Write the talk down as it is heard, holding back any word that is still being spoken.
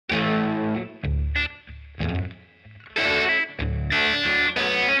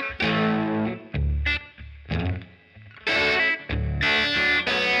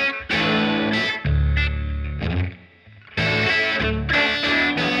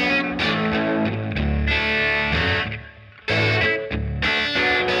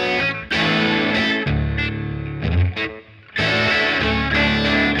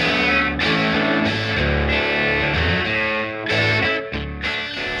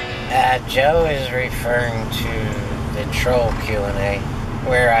Joe is referring to the troll Q&A,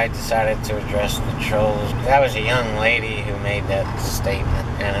 where I decided to address the trolls. That was a young lady who made that statement,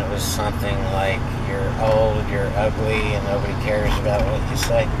 and it was something like, you're old, you're ugly, and nobody cares about what you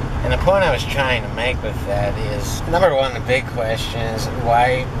say. And the point I was trying to make with that is, number one, the big question is,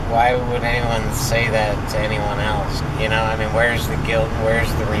 why would anyone say that to anyone else? You know, I mean, where's the guilt,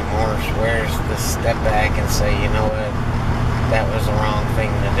 where's the remorse, where's the step back and say, you know what, that was the wrong thing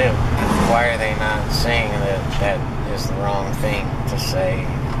to do? Why are they not saying that that is the wrong thing to say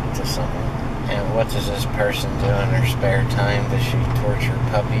to someone? And what does this person do in her spare time? Does she torture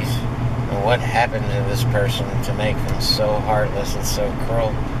puppies? And what happened to this person to make them so heartless and so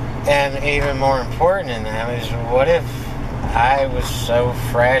cruel? And even more important than that is, what if I was so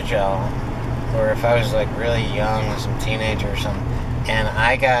fragile, or if I was like really young, as a teenager or something, and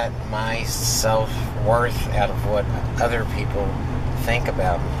I got my self-worth out of what other people think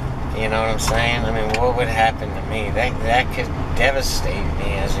about me? You know what I'm saying? I mean, what would happen to me? That could devastate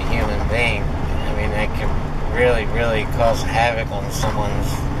me as a human being. I mean, that could really, really cause havoc on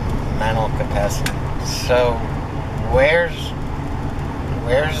someone's mental capacity. So, where's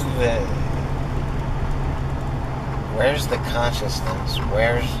the consciousness?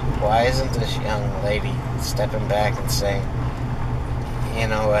 Why isn't this young lady stepping back and saying, you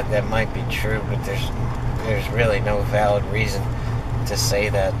know what, that might be true, but there's really no valid reason to say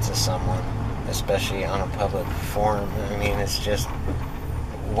that to someone, especially on a public forum. I mean, it's just,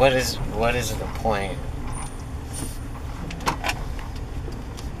 what is the point?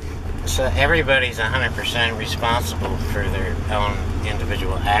 So everybody's 100% responsible for their own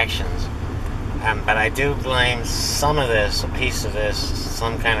individual actions. But I do blame some of this, a piece of this,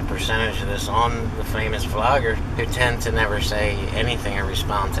 some kind of percentage of this, on the famous vloggers who tend to never say anything or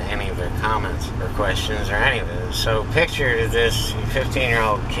respond to any of their comments or questions or any of it. So picture this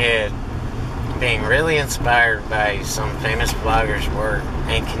 15-year-old kid being really inspired by some famous vlogger's work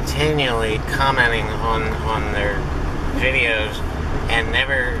and continually commenting on their videos and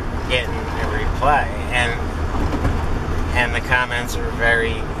never getting a reply. And the comments are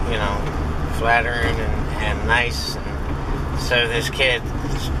very, flattering and nice. And so this kid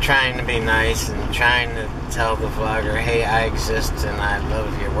is trying to be nice and trying to tell the vlogger, hey, I exist and I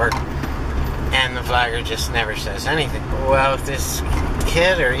love your work. And the vlogger just never says anything. Well, if this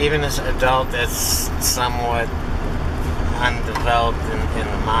kid, or even this adult that's somewhat undeveloped in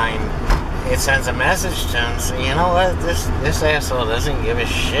the mind, it sends a message to him saying, you know what, this asshole doesn't give a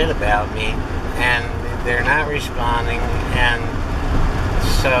shit about me, and they're not responding, and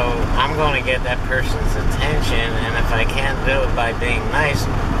so I'm going to get that person's attention, and if I can't do it by being nice,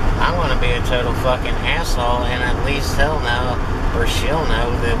 I'm going to be a total fucking asshole, and at least he'll know, or she'll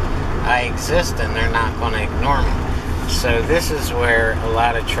know, that I exist and they're not going to ignore me. So this is where a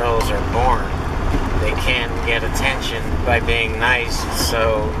lot of trolls are born. They can't get attention by being nice,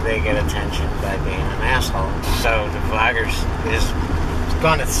 so they get attention by being an asshole. So the vloggers is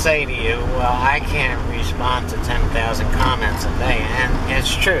going to say to you, well, I can't respond to 10,000 comments a day. And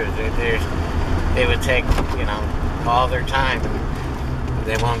it's true. They would take, all their time, and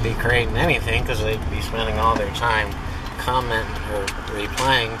they won't be creating anything because they'd be spending all their time commenting or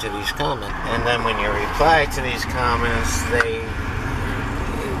replying to these comments. And then when you reply to these comments, they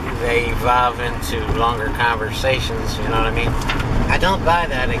evolve into longer conversations, you know what I mean? I don't buy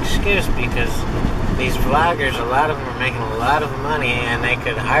that excuse, because these vloggers, a lot of them are making a lot of money, and they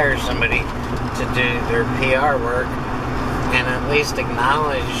could hire somebody to do their PR work and at least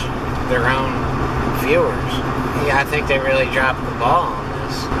acknowledge their own viewers. Yeah, I think they really dropped the ball on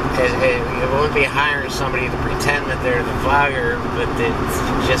this. It won't be hiring somebody to pretend that they're the vlogger, but to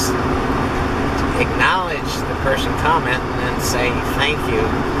just acknowledge the person commenting and say thank you.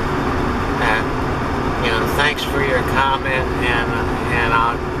 Thanks for your comment, and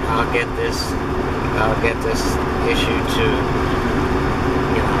I'll get this issue to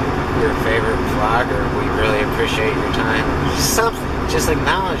your favorite vlogger. We really appreciate your time. Something, just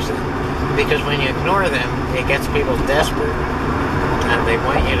acknowledge them, because when you ignore them, it gets people desperate, and they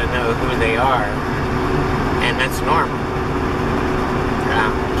want you to know who they are, and that's normal.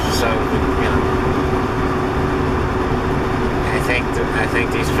 I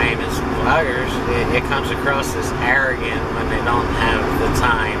think these famous vloggers, it comes across as arrogant when they don't have the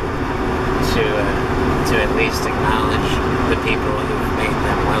time to at least acknowledge the people who've made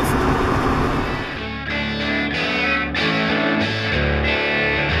them wealthy.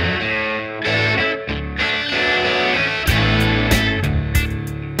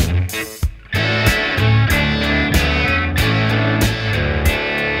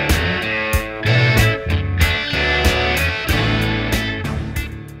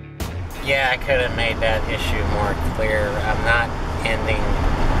 Yeah, I could have made that issue more clear. I'm not ending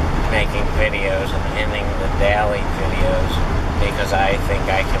making videos and ending the daily videos because I think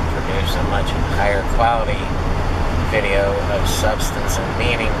I can produce a much higher quality video of substance and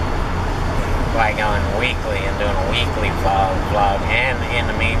meaning by going weekly and doing a weekly vlog, and in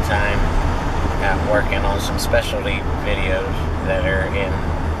the meantime working on some specialty videos that are in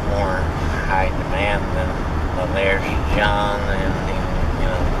more high demand than there's John, and you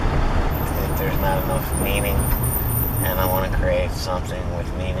know, there's not enough meaning, and I want to create something with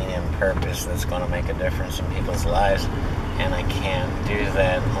meaning and purpose that's going to make a difference in people's lives, and I can't do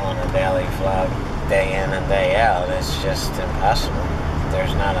that on a daily vlog day in and day out. It's just impossible.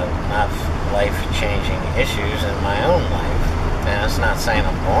 There's not enough life-changing issues in my own life. And it's not saying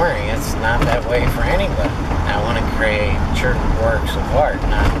I'm boring, it's not that way for anybody. I want to create true works of art,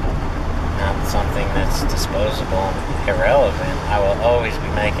 not something that's disposable and irrelevant. I will always be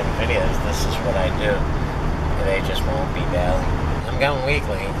making videos. This is what I do. They just won't be daily. I'm going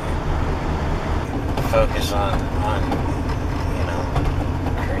weekly. Focus on you know,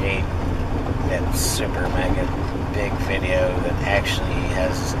 create that super mega big video that actually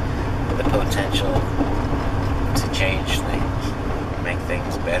has the potential to change things, make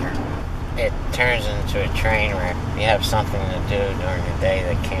things better. It turns into a train wreck. You have something to do during the day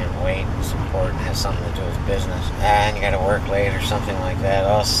that can't wait, it's important, has something to do with business, and you gotta work late or something like that.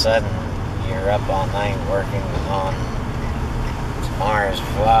 All of a sudden, you're up all night working on tomorrow's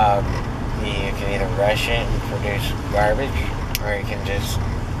vlog. You can either rush it and produce garbage, or you can just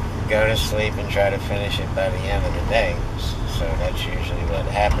go to sleep and try to finish it by the end of the day. So that's usually what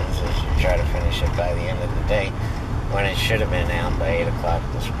happens, is you try to finish it by the end of the day when it should have been out by 8 o'clock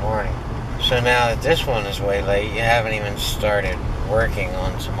this morning. So now that this one is way late, you haven't even started working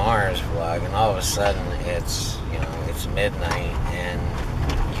on tomorrow's vlog, and all of a sudden it's, you know, it's midnight and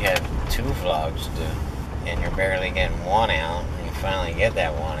you have 2 vlogs to do, and you're barely getting one out, and you finally get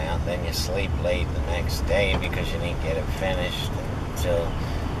that one out, then you sleep late the next day because you didn't get it finished until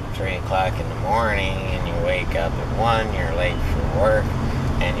 3 o'clock in the morning, and you wake up at 1, you're late for work,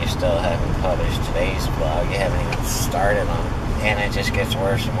 and you still haven't published today's vlog. You haven't even started on it. And it just gets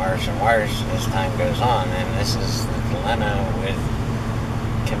worse and worse and worse as time goes on. And this is the dilemma with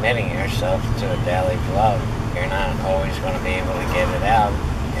committing yourself to a daily vlog. You're not always going to be able to get it out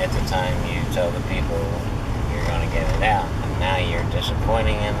at the time you tell the people you're going to get it out. And now you're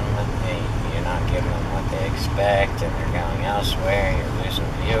disappointing in them. You're not giving them what they expect, and they're going elsewhere. You're losing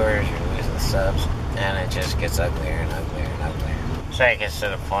viewers, you're losing subs, and it just gets uglier and uglier and uglier. So it gets to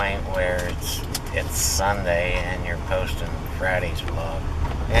the point where it's Sunday and you're posting Friday's vlog,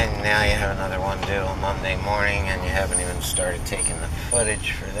 and now you have another one due on Monday morning, and you haven't even started taking the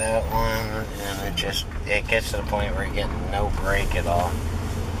footage for that one, and it gets to the point where you're getting no break at all,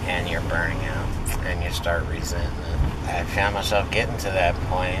 and you're burning out, and you start resenting it. I found myself getting to that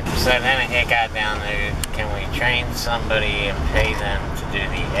point. So then it got down to, can we train somebody and pay them to do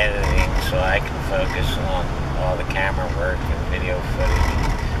the editing so I can focus on all the camera work and video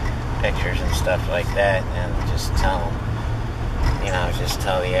footage, pictures and stuff like that, and just tell them, you know, just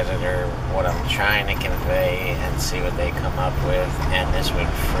tell the editor what I'm trying to convey and see what they come up with, and this would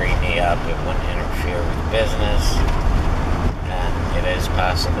free me up. It wouldn't interfere with business, and it is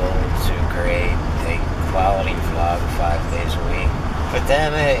possible to create a quality vlog 5 days a week. But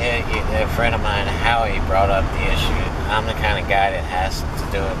then a friend of mine, Howie, brought up the issue. I'm the kind of guy that has to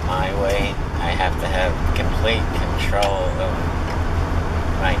do it my way. I have to have complete control of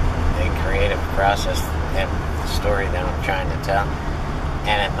the creative process and story that I'm trying to tell,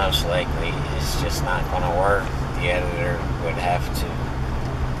 and it most likely is just not going to work. The editor would have to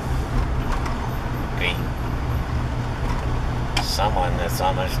be someone that's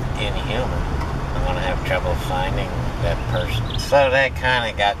almost inhuman. I'm going to have trouble finding that person. So that kind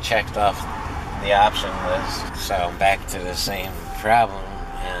of got checked off the option list. So I'm back to the same problem,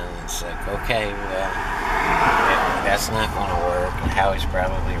 and it's like, okay, well, that's not going to work. Howie's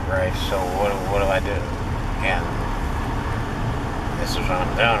probably right. So what do I do? And this is what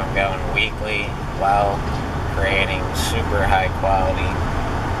I'm doing. I'm going weekly while creating super high quality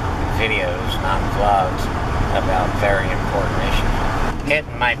videos, non-vlogs, about very important issues. It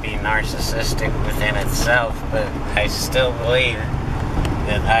might be narcissistic within itself, but I still believe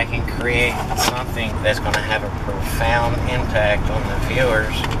that I can create something that's going to have a profound impact on the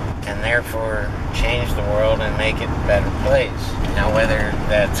viewers, and therefore change the world and make it a better place. Now, whether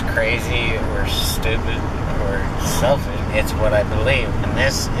that's crazy or stupid or selfish, it's what I believe. And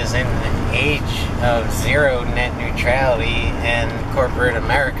this is in the age of zero net neutrality and corporate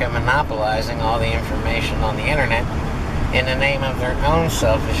America monopolizing all the information on the internet in the name of their own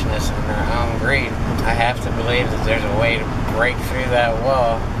selfishness and their own greed. I have to believe that there's a way to break through that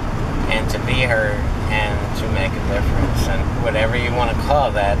wall and to be heard and to make a difference. And whatever you want to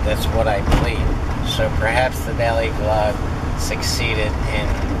call that, that's what I believe. So perhaps the daily vlog succeeded in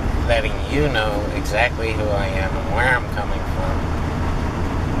letting you know exactly who I am and where I'm coming from.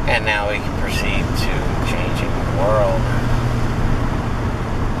 And now we can proceed to changing the world.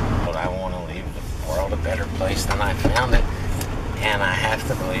 But I want to leave the world a better place than I found it. And I have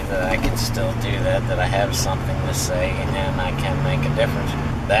to believe that I can still do that I have something to say and I can make a difference.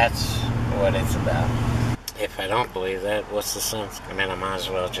 That's what it's about. If I don't believe that, what's the sense? I mean, I might as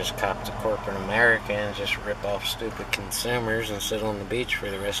well just cop to corporate America and just rip off stupid consumers and sit on the beach for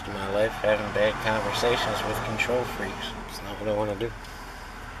the rest of my life having bad conversations with control freaks. It's not what I want to do.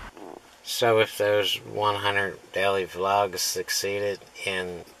 So if those 100 daily vlogs succeeded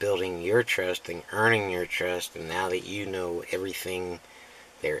in building your trust and earning your trust, and now that you know everything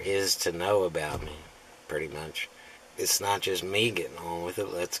there is to know about me, pretty much, it's not just me getting on with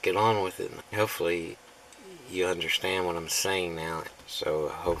it, let's get on with it. Hopefully you understand what I'm saying now, so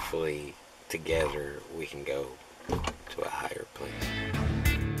hopefully together we can go to a higher place.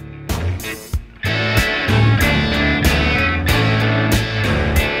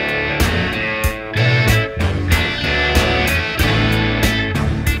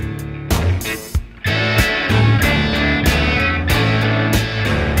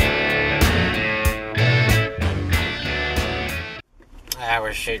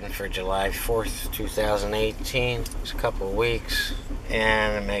 We're shooting for July 4th, 2018. It's a couple of weeks,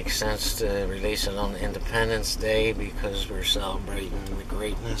 and it makes sense to release it on Independence Day because we're celebrating the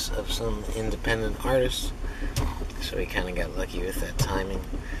greatness of some independent artists. So we kind of got lucky with that timing.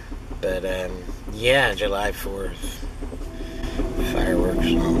 But yeah, July 4th,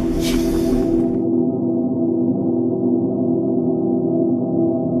 fireworks.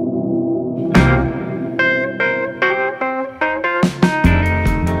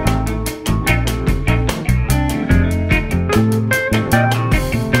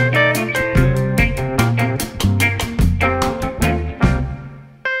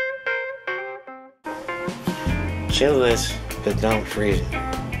 Chill this, but don't freeze it,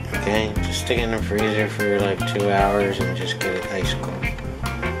 okay? Just stick it in the freezer for like 2 hours and just get it ice cold.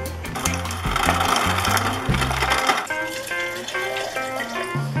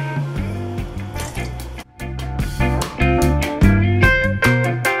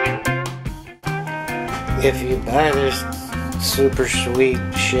 If you buy this super sweet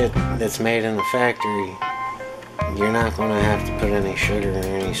shit that's made in the factory, you're not going to have to put any sugar or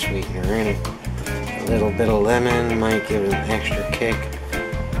any sweetener in it. A little bit of lemon might give it an extra kick,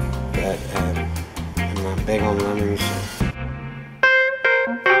 but I'm not big on lemons. So